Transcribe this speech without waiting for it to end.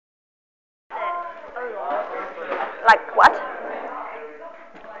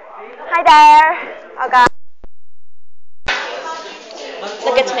there. Oh God.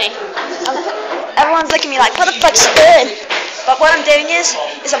 Look at me. Everyone's looking at me like, what the fuck's she doing? But what I'm doing is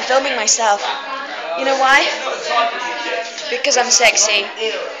I'm filming myself. You know why? Because I'm sexy.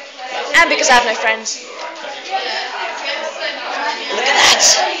 And because I have no friends. Look at that.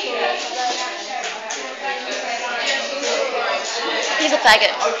 He's a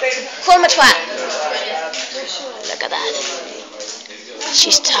faggot. Call him a twat. Look at that.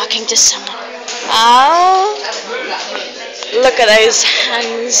 She's talking to someone. Oh. Look at those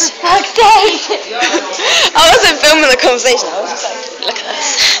hands. Fuck that. I wasn't filming the conversation. I was just like, look at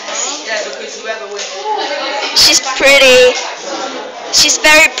those hands. She's pretty. She's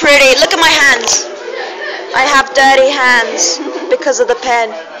very pretty. Look at my hands. I have dirty hands because of the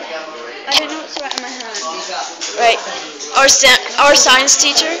pen. I don't know what's right in my hand. Right. Our science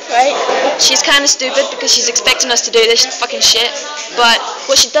teacher, right? She's kind of stupid because she's expecting us to do this fucking shit. But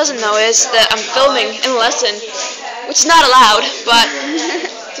what she doesn't know is that I'm filming in a lesson, which is not allowed. But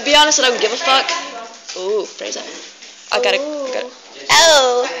to be honest, I don't give a fuck. Ooh, praise that. I got it.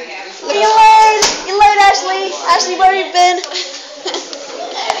 Oh, you learned, Ashley. Ashley, where have you been?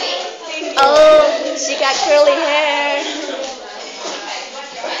 Oh, she got curly hair.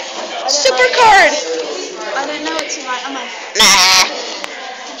 Super card. I don't know what's right on my hand. Nah.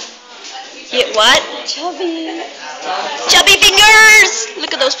 What? Chubby. Chubby fingers.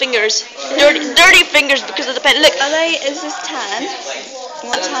 Look at those fingers. Dirty fingers because of the pen. Look. Is this tan?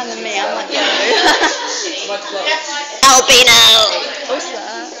 More tan than me. I'm like yellow. Albino. What's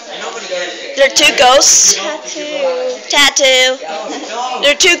that? They're two ghosts. Tattoo.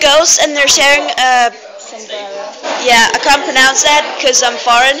 They're two ghosts and they're sharing a. Sombrero. Yeah, I can't pronounce that because I'm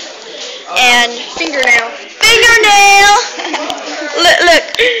foreign. And Fingernail. Look,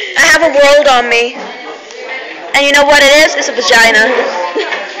 I have a world on me. And you know what it is? It's a vagina.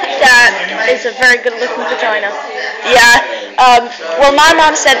 That is a very good looking vagina. Yeah. Well, my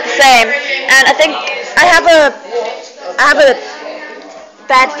mom said the same, and I think I have a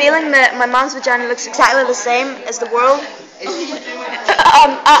bad feeling that my mom's vagina looks exactly the same as the world.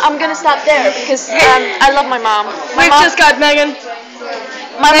 I'm gonna stop there because I love my mom. We've just got Megan.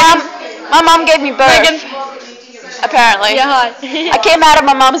 My mom gave me birth. Megan. Apparently. Yeah, hi. I came out of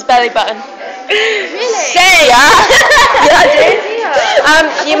my mom's belly button. Really? Say yeah. Yeah, I did.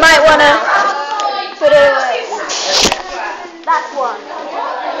 You might wanna put it away. That's one.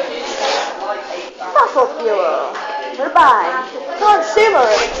 Fossil fuel. Turbine. Consumer.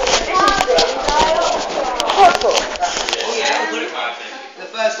 Fossil.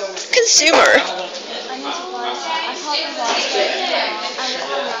 Consumer.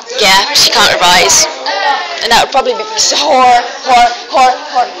 Yeah, she can't revise. And that would probably be hor.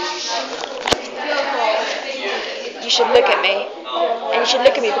 You should look at me. And you should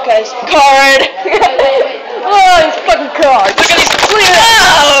look at me because card. Oh, he's fucking card. Look at these clear.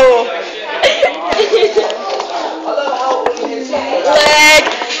 Oh! Leg.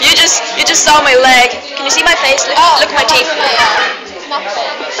 You just saw my leg. Can you see my face? Look at my teeth.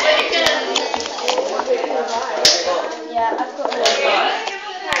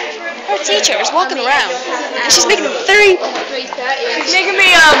 Her teacher is walking around, and she's making it very.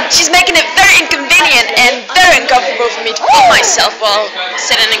 She's making it very inconvenient and very uncomfortable for me to film myself while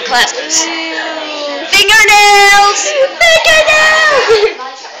sitting in classes. Fingernails.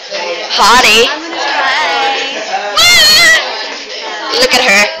 Hottie. Look at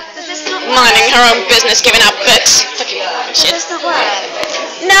her, minding her own business, giving out books. Fucking shit.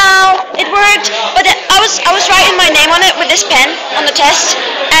 No, it worked, but I was writing my name on it with this pen on the test,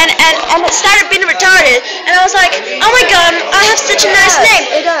 and it started being retarded, and I was like, oh my god, I have such a nice name.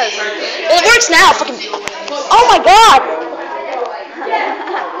 It does. Well, it works now. Fucking. Oh my god.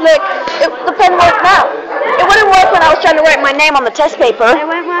 Look, the pen works now. It wouldn't work when I was trying to write my name on the test paper. It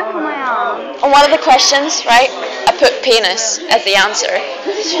won't work on my arm. On one of the questions, right, I put penis as the answer.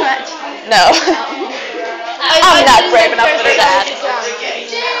 No. I'm not brave enough for that.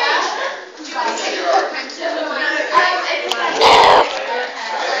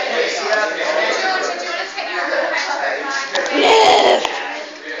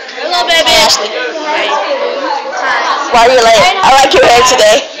 Hello, baby. Ashley. Why are you late? I like your hair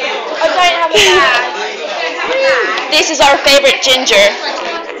today. This is our favorite ginger.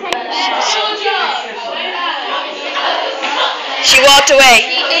 She walked away.